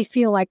we really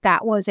feel like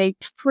that was a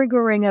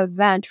triggering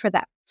event for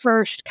that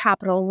first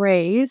capital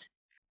raise.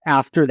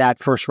 After that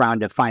first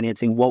round of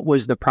financing, what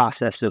was the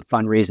process of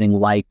fundraising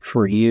like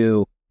for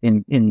you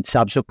in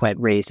subsequent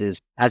raises?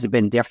 Has it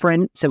been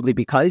different simply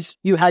because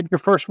you had your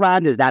first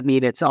round? Does that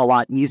mean it's a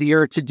lot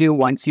easier to do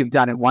once you've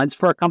done it once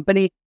for a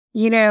company?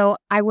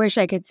 I wish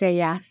I could say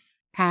yes.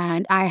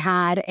 And I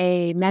had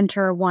a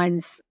mentor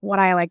once, what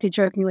I like to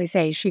jokingly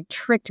say, she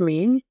tricked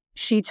me.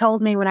 She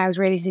told me when I was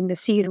raising the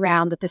seed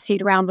round that the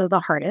seed round was the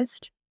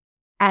hardest.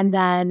 And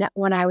then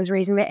when I was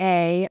raising the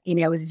A,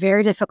 it was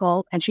very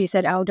difficult. And she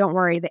said, oh, don't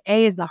worry, the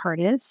A is the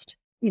hardest.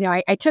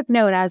 I took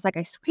note. I was like,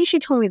 I swear she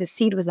told me the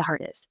seed was the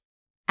hardest.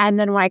 And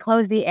then when I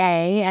closed the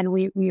A and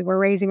we were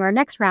raising our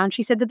next round,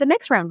 she said that the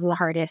next round was the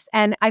hardest.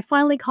 And I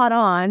finally caught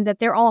on that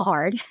they're all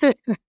hard.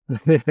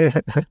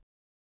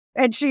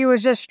 And she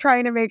was just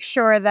trying to make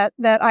sure that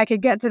I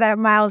could get to that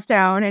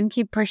milestone and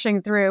keep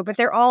pushing through. But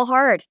they're all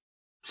hard.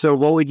 So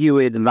what would you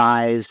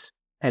advise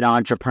an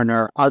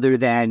entrepreneur other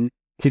than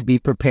to be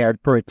prepared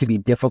for it to be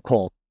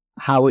difficult?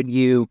 How would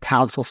you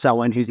counsel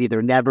someone who's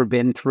either never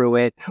been through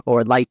it or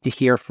would like to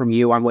hear from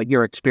you on what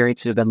your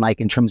experience has been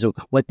like in terms of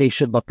what they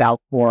should look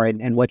out for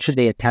and what should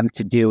they attempt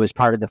to do as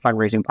part of the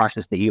fundraising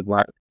process that you've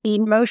learned? The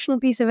emotional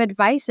piece of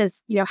advice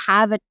is,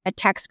 have a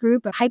text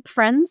group of hype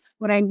friends.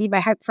 What I mean by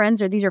hype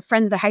friends are these are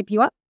friends that hype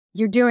you up.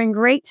 You're doing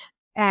great.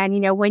 And,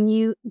 when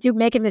you do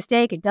make a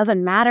mistake, it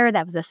doesn't matter.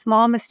 That was a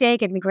small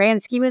mistake in the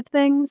grand scheme of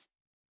things.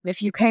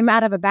 If you came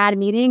out of a bad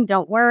meeting,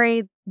 don't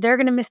worry. They're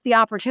going to miss the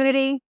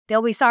opportunity.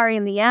 They'll be sorry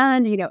in the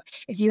end.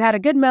 If you had a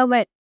good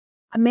moment,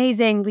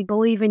 amazing. We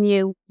believe in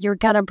you. You're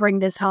going to bring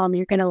this home.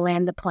 You're going to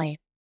land the plane.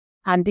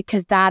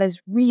 Because that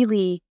is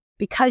really,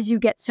 because you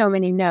get so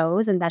many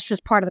no's, and that's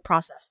just part of the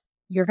process.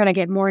 You're going to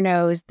get more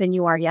no's than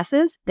you are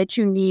yeses, that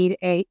you need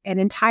an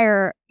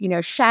entire,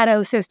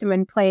 shadow system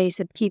in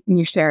place of keeping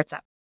your spirits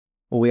up.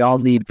 Well, we all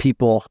need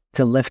people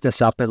to lift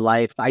us up in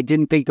life. I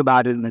didn't think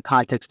about it in the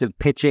context of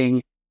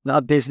pitching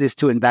a business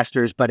to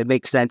investors, but it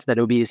makes sense that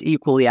it would be as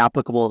equally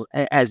applicable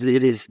as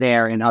it is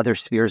there in other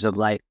spheres of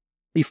life.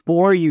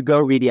 Before you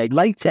go, Ridhi, I'd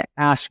like to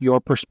ask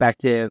your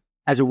perspective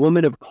as a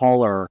woman of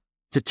color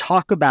to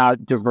talk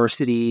about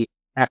diversity,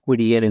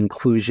 equity, and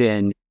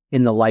inclusion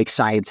in the life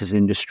sciences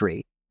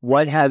industry.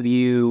 What have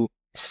you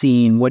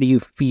seen? What do you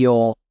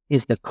feel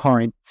is the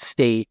current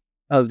state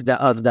of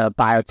the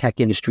biotech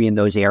industry in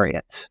those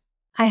areas?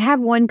 I have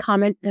one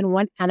comment and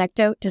one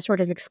anecdote to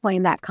sort of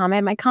explain that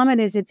comment. My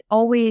comment is it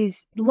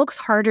looks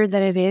harder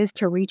than it is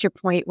to reach a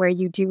point where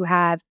you do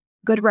have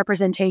good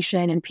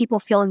representation and people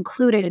feel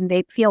included and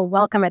they feel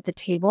welcome at the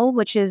table,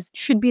 which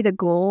should be the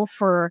goal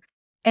for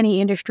any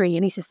industry,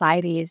 any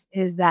society,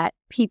 is that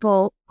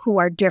people who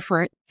are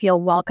different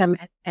feel welcome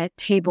at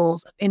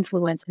tables of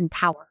influence and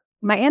power.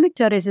 My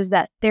anecdote is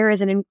that there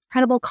is an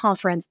incredible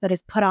conference that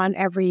is put on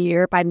every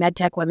year by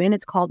MedTech women.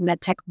 It's called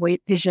MedTech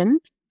Vision.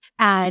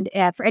 And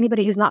for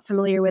anybody who's not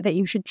familiar with it,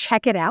 you should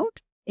check it out.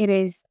 It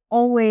is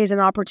always an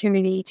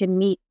opportunity to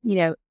meet,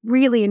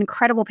 really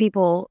incredible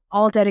people,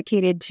 all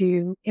dedicated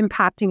to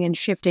impacting and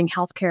shifting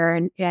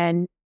healthcare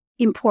in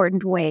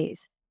important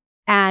ways.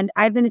 And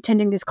I've been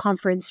attending this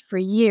conference for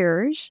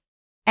years.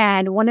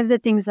 And one of the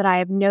things that I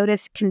have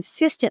noticed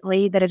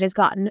consistently that it has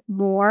gotten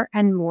more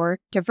and more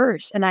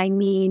diverse. And I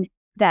mean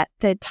that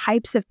the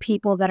types of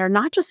people that are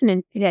not just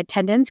in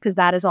attendance, because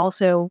that is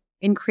also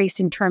increased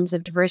in terms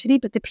of diversity,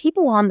 but the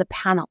people on the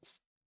panels.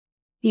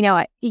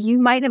 You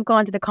might have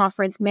gone to the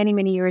conference many,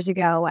 many years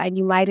ago, and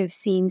you might have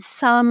seen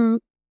some,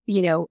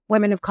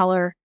 women of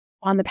color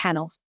on the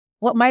panels.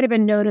 What might have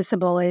been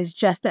noticeable is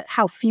just that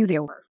how few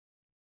there were.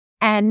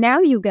 And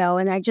now you go,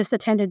 and I just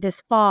attended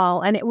this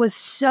fall, and it was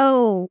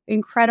so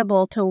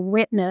incredible to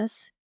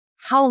witness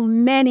how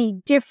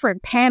many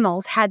different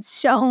panels had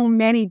so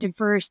many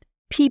diverse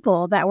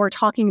people that were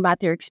talking about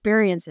their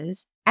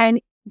experiences.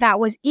 And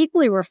that was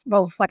equally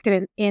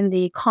reflected in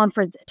the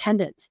conference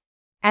attendance.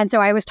 And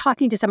so I was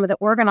talking to some of the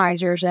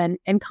organizers and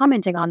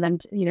commenting on them,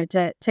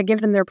 to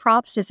give them their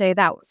props, to say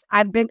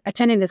I've been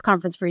attending this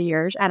conference for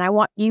years, and I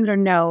want you to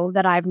know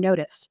that I've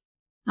noticed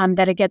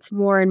that it gets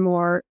more and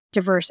more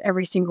diverse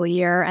every single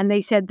year. And they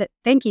said that,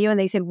 thank you. And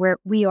they said,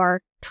 we are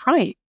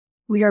trying.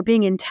 We are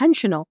being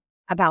intentional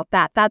about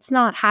that. That's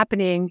not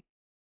happening,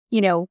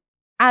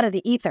 out of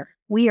the ether.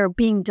 We are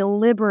being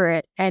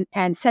deliberate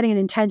and setting an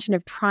intention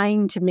of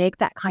trying to make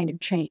that kind of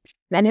change.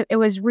 And it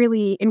was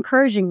really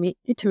encouraging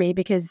to me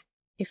because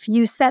if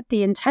you set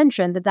the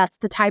intention that that's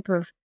the type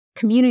of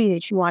community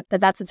that you want,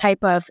 that's the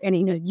type of, and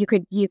you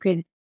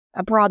could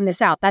broaden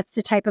this out. That's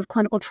the type of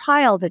clinical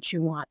trial that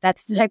you want.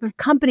 That's the type of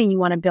company you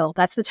want to build.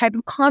 That's the type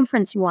of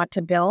conference you want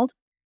to build,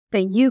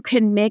 that you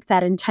can make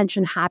that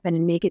intention happen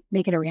and make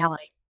it a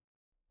reality.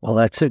 Well,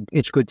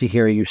 it's good to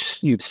hear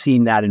you've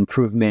seen that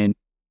improvement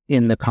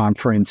in the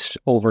conference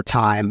over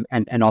time,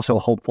 and also a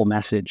hopeful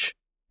message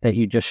that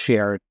you just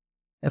shared.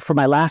 For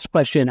my last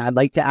question, I'd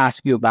like to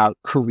ask you about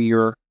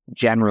career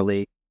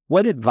generally.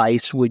 What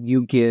advice would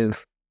you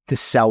give to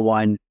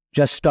someone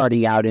just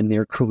starting out in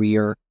their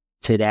career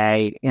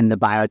today in the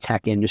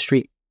biotech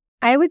industry?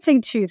 I would say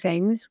two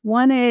things.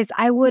 One is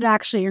I would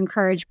actually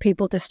encourage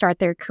people to start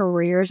their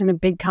careers in a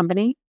big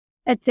company.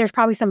 There's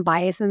probably some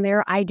bias in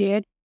there. I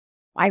did.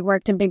 I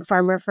worked in big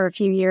pharma for a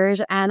few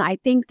years, and I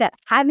think that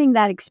having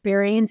that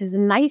experience is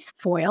a nice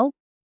foil.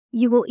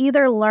 You will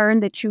either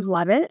learn that you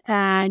love it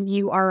and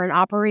you are an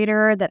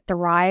operator that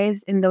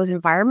thrives in those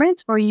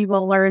environments, or you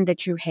will learn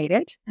that you hate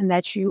it and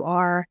that you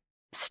are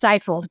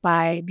stifled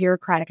by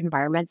bureaucratic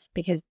environments,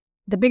 because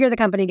the bigger the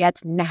company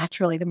gets,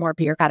 naturally, the more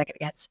bureaucratic it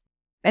gets.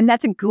 And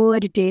that's a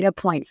good data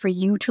point for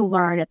you to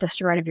learn at the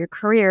start of your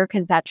career,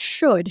 because that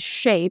should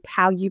shape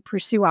how you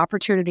pursue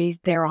opportunities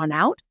there on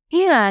out.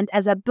 And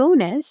as a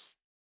bonus,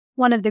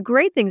 one of the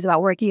great things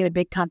about working at a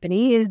big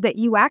company is that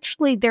you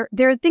actually, there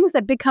are things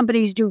that big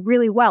companies do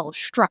really well: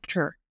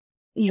 structure,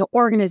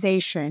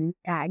 organization,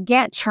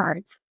 Gantt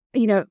charts,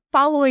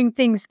 following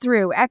things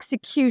through,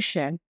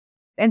 execution.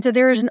 And so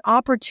there is an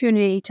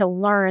opportunity to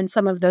learn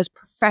some of those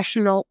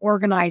professional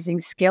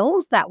organizing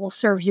skills that will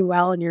serve you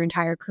well in your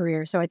entire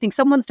career. So I think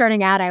someone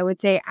starting out, I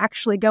would say,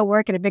 actually go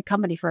work at a big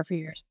company for a few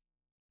years.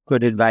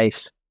 Good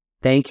advice.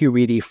 Thank you,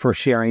 Ridhi, for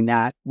sharing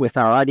that with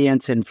our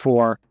audience and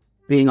for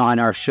being on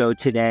our show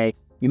today.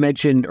 You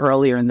mentioned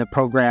earlier in the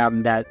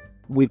program that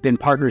we've been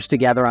partners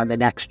together on the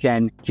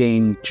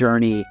NextGen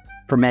journey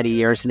for many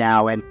years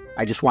now. And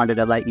I just wanted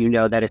to let you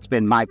know that it's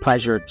been my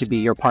pleasure to be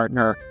your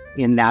partner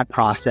in that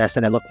process.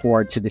 And I look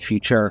forward to the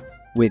future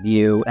with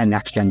you and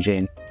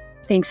NextGen.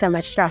 Thanks so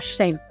much, Josh.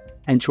 Same.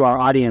 And to our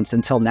audience,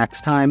 until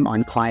next time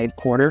on Client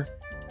Corner,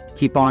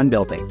 keep on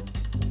building.